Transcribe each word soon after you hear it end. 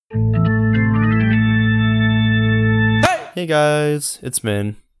Hey guys, it's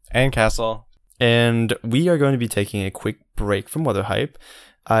Min, And Castle. and we are going to be taking a quick break from Weather Hype.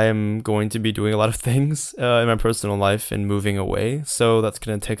 I'm going to be doing a lot of things in my personal life and moving away, so that's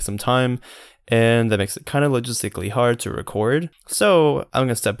going to take some time, and that makes it kind of logistically hard to record. So I'm going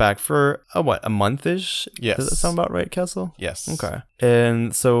to step back for a month-ish? Yes. Does that sound about right, Castle? Yes. Okay.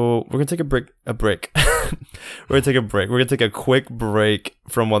 And so we're going to take a break. We're going to take a break. We're going to take a quick break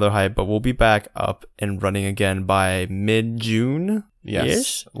from Weather Hype, but we'll be back up and running again by mid-June.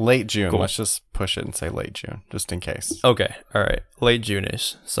 Yes. Late June. Cool. Let's just push it and say late June, just in case. Okay. All right. Late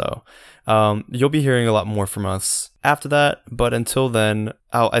June-ish. So you'll be hearing a lot more from us after that. But until then,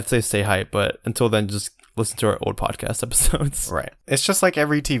 I'd say stay hype. But until then, just listen to our old podcast episodes. Right. It's just like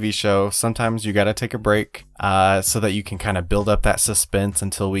every TV show. Sometimes you got to take a break so that you can kind of build up that suspense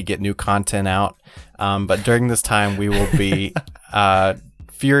until we get new content out. But during this time, we will be not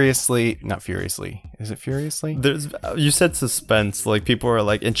furiously. Is it furiously? You said suspense. Like people are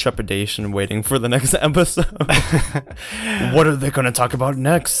like in trepidation waiting for the next episode. What are they going to talk about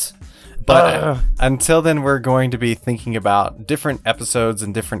next? But until then, we're going to be thinking about different episodes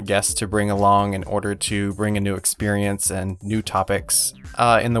and different guests to bring along in order to bring a new experience and new topics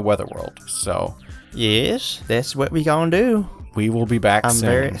in the weather world. So, yes, that's what we gonna do. we will be back I'm soon.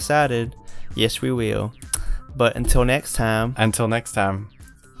 very excited. Yes, we will. But until next time, Until next time,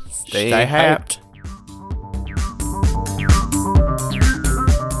 stay hyped.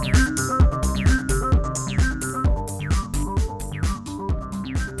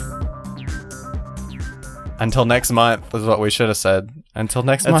 Until next month is what we should have said. Until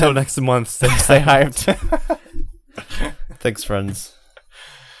next month. Until next month, stay Stay hyped. Thanks, friends.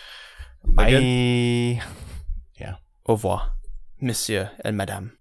 Bye. Again? Yeah. Au revoir, monsieur and madame.